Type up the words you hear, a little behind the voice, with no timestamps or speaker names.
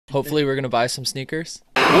Hopefully we're gonna buy some sneakers.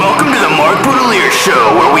 Welcome to the Mark Boudelier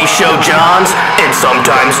Show, where we show Johns and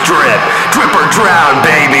sometimes drip. Drip or drown,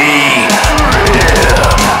 baby.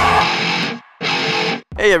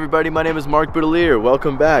 Hey everybody, my name is Mark Boudelier.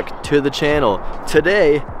 Welcome back to the channel.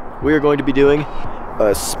 Today, we are going to be doing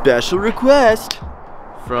a special request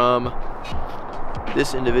from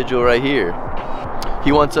this individual right here.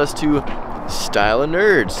 He wants us to style a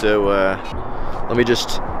nerd, so let me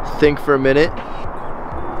just think for a minute.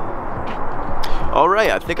 Alright,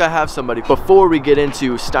 I think I have somebody. Before we get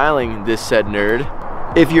into styling this said nerd,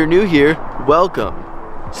 if you're new here, welcome.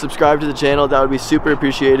 Subscribe to the channel, that would be super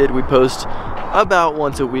appreciated. We post about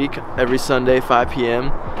once a week, every Sunday, 5 p.m.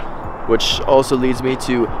 Which also leads me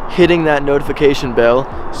to hitting that notification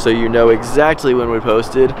bell so you know exactly when we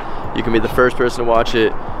posted. You can be the first person to watch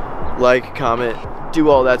it, like, comment, do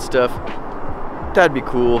all that stuff. That'd be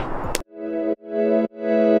cool.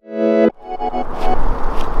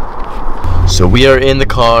 So we are in the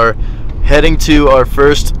car heading to our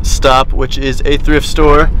first stop, which is a thrift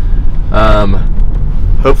store.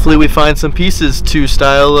 Hopefully we find some pieces to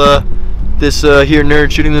style this here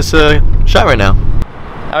nerd shooting this shot right now.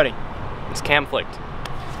 Howdy, it's Camflict,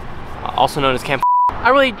 also known as Cam.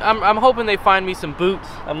 I'm hoping they find me some boots.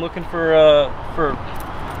 I'm looking for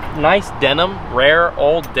nice denim, rare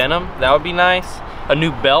old denim. That would be nice. A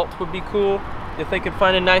new belt would be cool if they could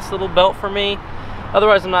find a nice little belt for me.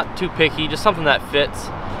 Otherwise, I'm not too picky. Just something that fits,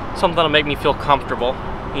 something that'll make me feel comfortable.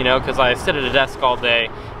 You know, because I sit at a desk all day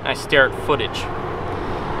and I stare at footage.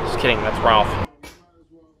 Just kidding. That's Ralph.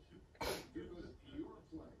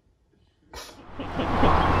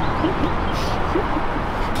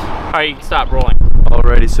 Alright, you can stop rolling.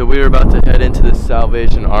 Alrighty, so we are about to head into the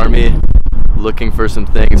Salvation Army, looking for some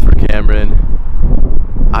things for Cameron.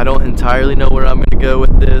 I don't entirely know where I'm going to go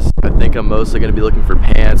with this. I think I'm mostly going to be looking for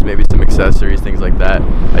pants, maybe some accessories, things like that.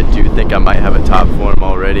 I do think I might have a top for him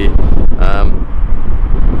already.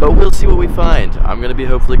 But we'll see what we find. I'm going to be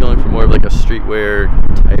hopefully going for more of like a streetwear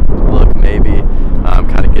type look, maybe.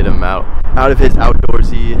 Kind of get him out of his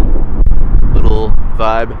outdoorsy little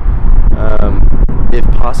vibe, if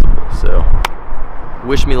possible. So,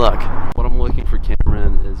 wish me luck. What I'm looking for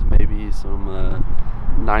Cameron is maybe some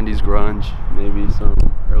 90s grunge, maybe some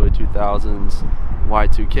early 2000s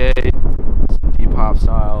Y2K, some deep hop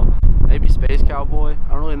style, maybe Space Cowboy.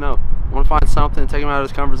 I don't really know. I want to find something, take him out of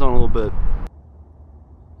his comfort zone a little bit.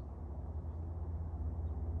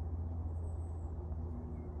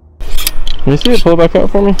 Can you see it pull back out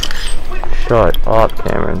for me? Shut up,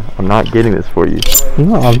 Cameron. I'm not getting this for you.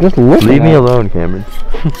 No, I'm just looking. Leave me alone, Cameron.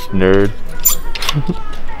 Nerd.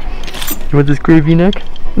 You want this gravy neck?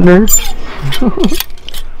 Nerd.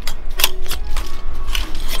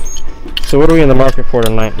 So what are we in the market for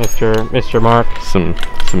tonight, Mr. Mark? Some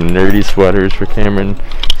nerdy sweaters for Cameron.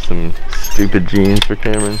 Some stupid jeans for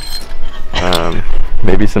Cameron.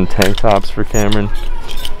 Maybe some tank tops for Cameron.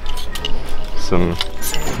 Some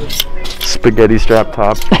spaghetti strap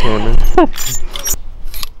tops for Cameron.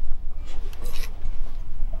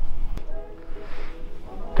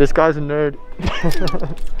 This guy's a nerd.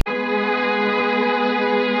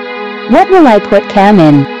 What will I put Cam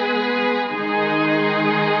in?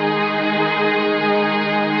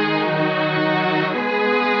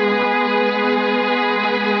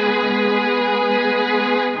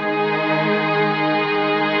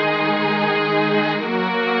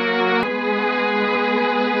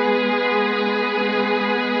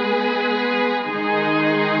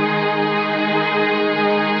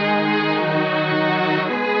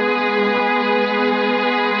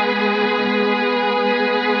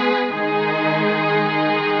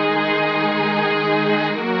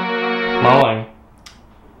 Mowing.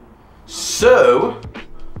 So,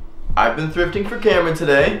 I've been thrifting for Cameron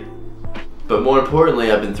today, but more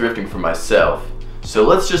importantly, I've been thrifting for myself. So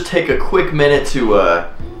let's just take a quick minute to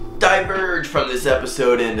diverge from this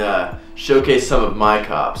episode and showcase some of my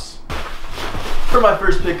cops. For my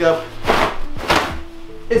first pickup,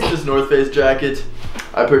 it's this North Face jacket.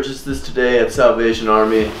 I purchased this today at Salvation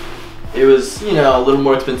Army. It was, you know, a little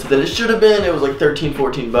more expensive than it should have been. It was like 13,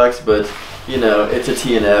 14 bucks, but you know, it's a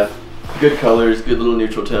TNF. Good colors, good little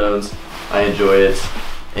neutral tones. I enjoy it.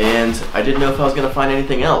 And I didn't know if I was gonna find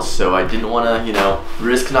anything else, so I didn't wanna, you know,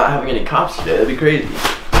 risk not having any cops today. That'd be crazy.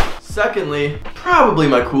 Secondly, probably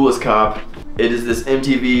my coolest cop. It is this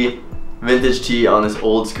MTV vintage tee on this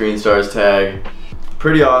old Screen Stars tag.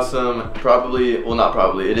 Pretty awesome. Probably, well, not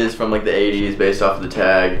probably, it is from like the 80s based off of the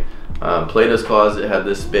tag. Plato's Closet had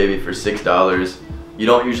this baby for $6. You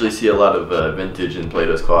don't usually see a lot of vintage in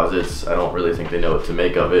Plato's Closets. I don't really think they know what to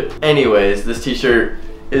make of it. Anyways, this t-shirt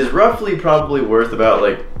is roughly probably worth about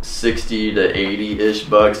like 60 to 80-ish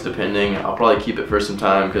bucks depending. I'll probably keep it for some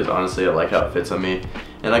time because honestly I like how it fits on me.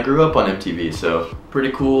 And I grew up on MTV, so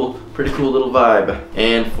pretty cool little vibe.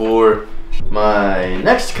 And for my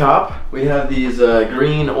next cop, we have these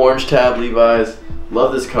green orange tab Levi's.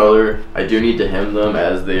 Love this color. I do need to hem them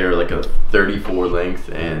as they are like a 34 length,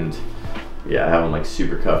 and yeah, I have them like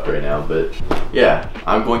super cuffed right now, but yeah,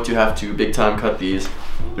 I'm going to have to big time cut these.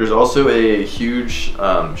 There's also a huge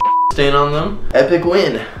stain on them. Epic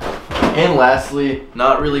win. And lastly,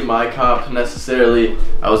 not really my cop necessarily.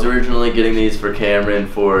 I was originally getting these for Cameron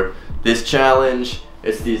for this challenge.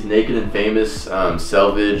 It's these Naked and Famous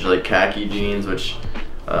selvage like khaki jeans, which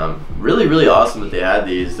really awesome that they had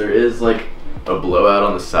these. There is like a blowout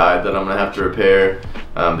on the side that I'm gonna have to repair.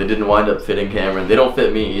 They didn't wind up fitting Cameron. They don't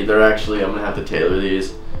fit me either actually. I'm gonna have to tailor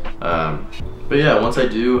these. But yeah, once I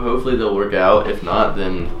do, hopefully they'll work out. If not,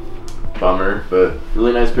 then bummer. But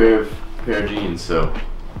really nice pair of jeans, so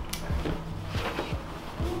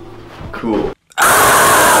cool.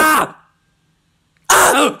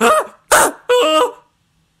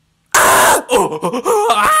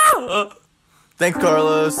 Thanks,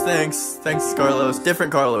 Carlos. Thanks, Carlos.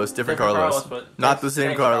 Different Carlos. but Not the same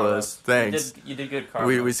thanks, Carlos. Thanks. You did good,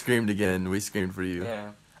 Carlos. We screamed again. We screamed for you.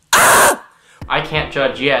 Yeah. I can't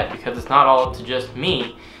judge yet because it's not all up to just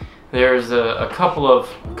me. There's a couple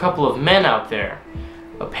of men out there,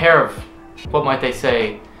 a pair of, what might they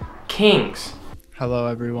say, kings. Hello,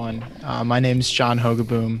 everyone. My name's John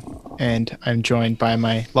Hogaboom, and I'm joined by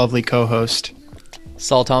my lovely co-host,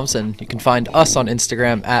 Saul Thompson. You can find us on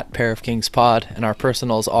Instagram at Pair of Kings Pod, and our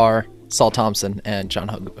personals are Saul Thompson and John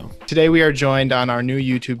Hogaboom. Today we are joined on our new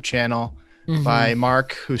YouTube channel by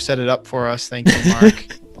Mark, who set it up for us. Thank you, Mark.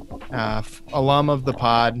 Alum of the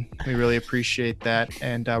pod. We really appreciate that.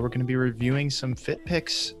 And we're going to be reviewing some fit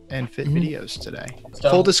pics and fit videos today.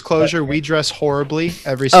 Full disclosure, we dress horribly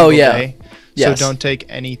every single day. Yes. So don't take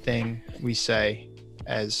anything we say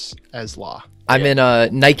as law. I'm in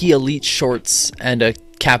Nike Elite shorts and a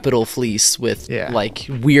Capital fleece with like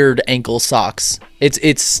weird ankle socks. It's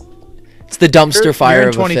the dumpster fire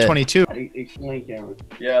of a fit. 2022. Explain, Cameron.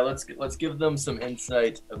 Yeah, let's give them some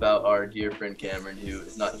insight about our dear friend Cameron, who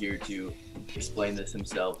is not here to explain this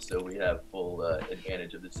himself, so we have full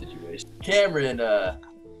advantage of the situation. Cameron,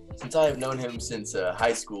 since I have known him since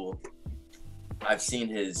high school, I've seen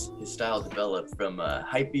his style develop from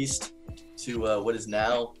hypebeast to what is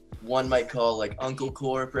now one might call like Uncle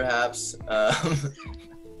Core, perhaps.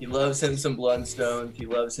 He loves him some Bloodstones. He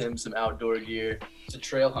loves him some outdoor gear. He's a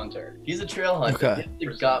trail hunter. He's a trail hunter. Okay. He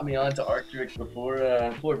got me onto Arc'teryx before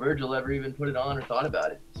Virgil ever even put it on or thought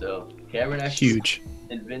about it. So Cameron actually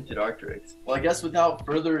invented Arc'teryx. Well, I guess without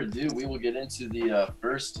further ado, we will get into the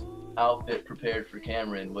first outfit prepared for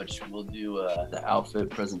Cameron, which we'll do The outfit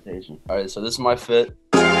presentation. All right, so this is my fit.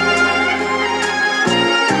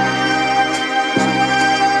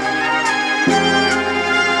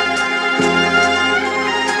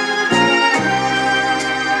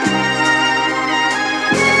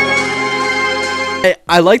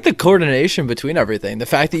 I like the coordination between everything. The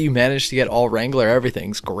fact that you managed to get all Wrangler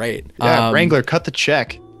everything's great. Yeah, Wrangler, cut the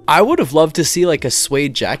check. I would have loved to see like a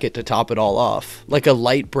suede jacket to top it all off, like a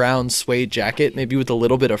light brown suede jacket, maybe with a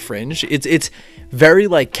little bit of fringe. It's very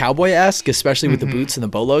like cowboy-esque, especially with the boots and the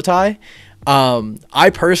bolo tie.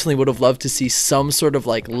 I personally would have loved to see some sort of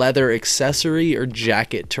like leather accessory or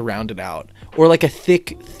jacket to round it out, or like a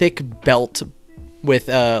thick belt with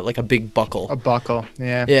like a big buckle. A buckle,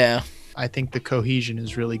 yeah. Yeah. I think the cohesion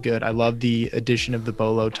is really good. I love the addition of the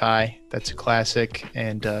bolo tie. That's a classic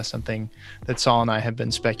and something that Saul and I have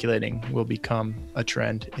been speculating will become a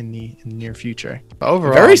trend in the near future. But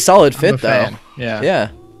overall, Very solid I'm fit a though. fan. Yeah.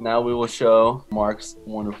 Yeah. Now we will show Mark's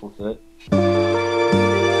wonderful fit.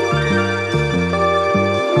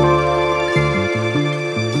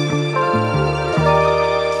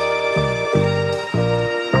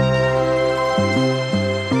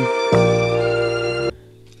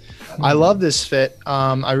 I love this fit.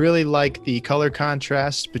 I really like the color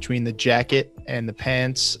contrast between the jacket and the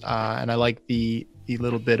pants, and I like the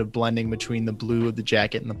little bit of blending between the blue of the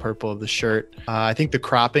jacket and the purple of the shirt. I think the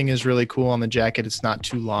cropping is really cool on the jacket. It's not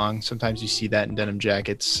too long. Sometimes you see that in denim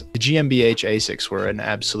jackets. The GmbH Asics were an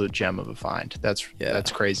absolute gem of a find. That's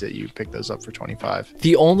crazy that you picked those up for $25.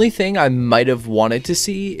 The only thing I might have wanted to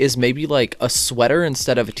see is maybe like a sweater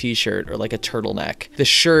instead of a t-shirt, or like a turtleneck. The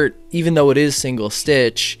shirt, even though it is single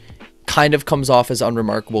stitch, kind of comes off as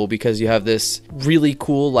unremarkable because you have this really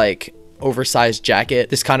cool like oversized jacket,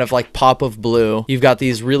 this kind of like pop of blue. You've got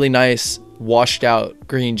these really nice washed out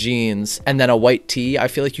green jeans and then a white tee, I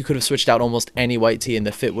feel like you could have switched out almost any white tee and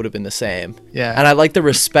the fit would have been the same. Yeah. And I like the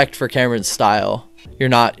respect for Cameron's style. You're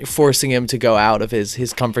not forcing him to go out of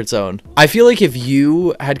his comfort zone. I feel like if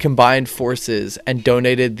you had combined forces and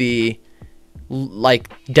donated the like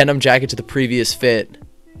denim jacket to the previous fit,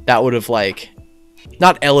 that would have like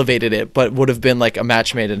not elevated it, but would have been like a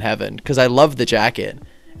match made in heaven, because I love the jacket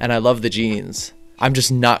and I love the jeans. I'm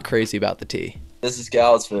just not crazy about the tee. This is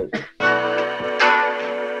Gal's fit.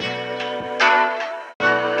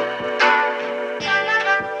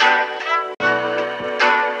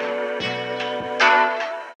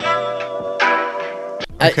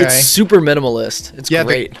 Okay. It's super minimalist. It's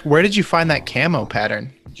great. Where did you find that camo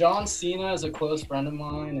pattern? John Cena is a close friend of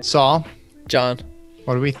mine. Saul, John,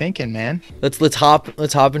 what are we thinking, man? let's hop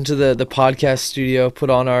into the podcast studio, put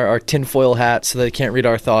on our tinfoil hats so they can't read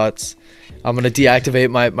our thoughts. I'm gonna deactivate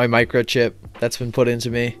my microchip that's been put into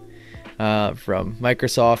me from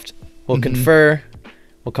Microsoft. We'll confer.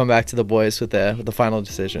 We'll come back to the boys with the final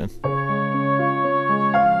decision.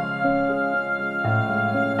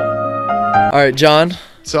 All right, John.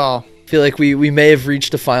 Saul, I feel like we may have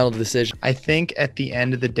reached a final decision. I think at the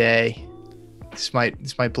end of the day, this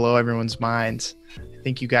might blow everyone's minds. I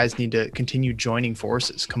think you guys need to continue joining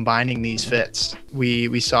forces, combining these fits.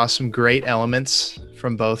 We saw some great elements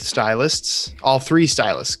from both stylists, all three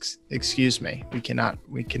stylists. Excuse me. We cannot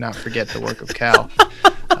forget the work of Cal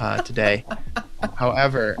today.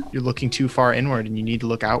 However, you're looking too far inward and you need to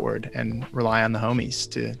look outward and rely on the homies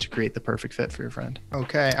to create the perfect fit for your friend.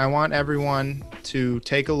 Okay, I want everyone to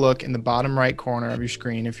take a look in the bottom right corner of your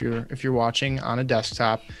screen if you're watching on a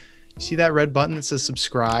desktop. You see that red button that says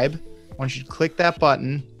subscribe? I want you to click that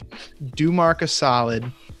button. Do Mark a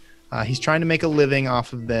solid. He's trying to make a living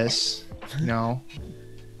off of this. You know,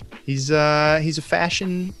 he's a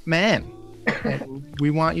fashion man. And we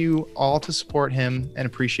want you all to support him and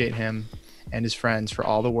appreciate him and his friends for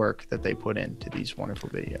all the work that they put into these wonderful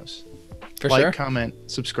videos. For like, sure.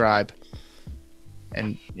 comment, subscribe,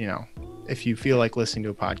 and if you feel like listening to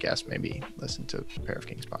a podcast, maybe listen to Pair of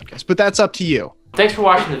Kings podcast. But that's up to you. Thanks for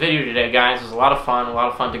watching the video today, guys. It was a lot of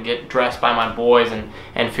fun to get dressed by my boys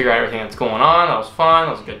and figure out everything that's going on. That was fun.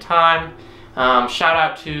 That was a good time. Shout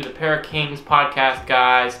out to the Pair of Kings podcast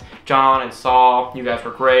guys, John and Saul. You guys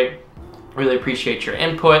were great. Really appreciate your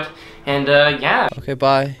input. And yeah. Okay,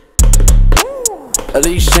 bye.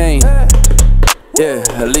 Affiliation. Yeah,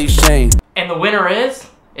 affiliation. And the winner is,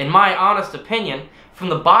 in my honest opinion, from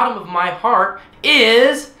the bottom of my heart,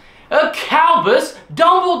 is a Calbus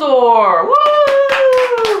Dumbledore! Woo!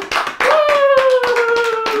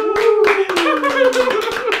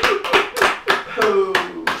 Woo!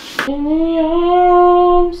 In the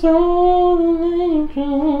arms of an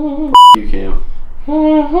angel. You, Cam.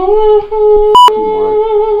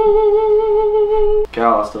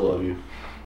 Cal, I still love you.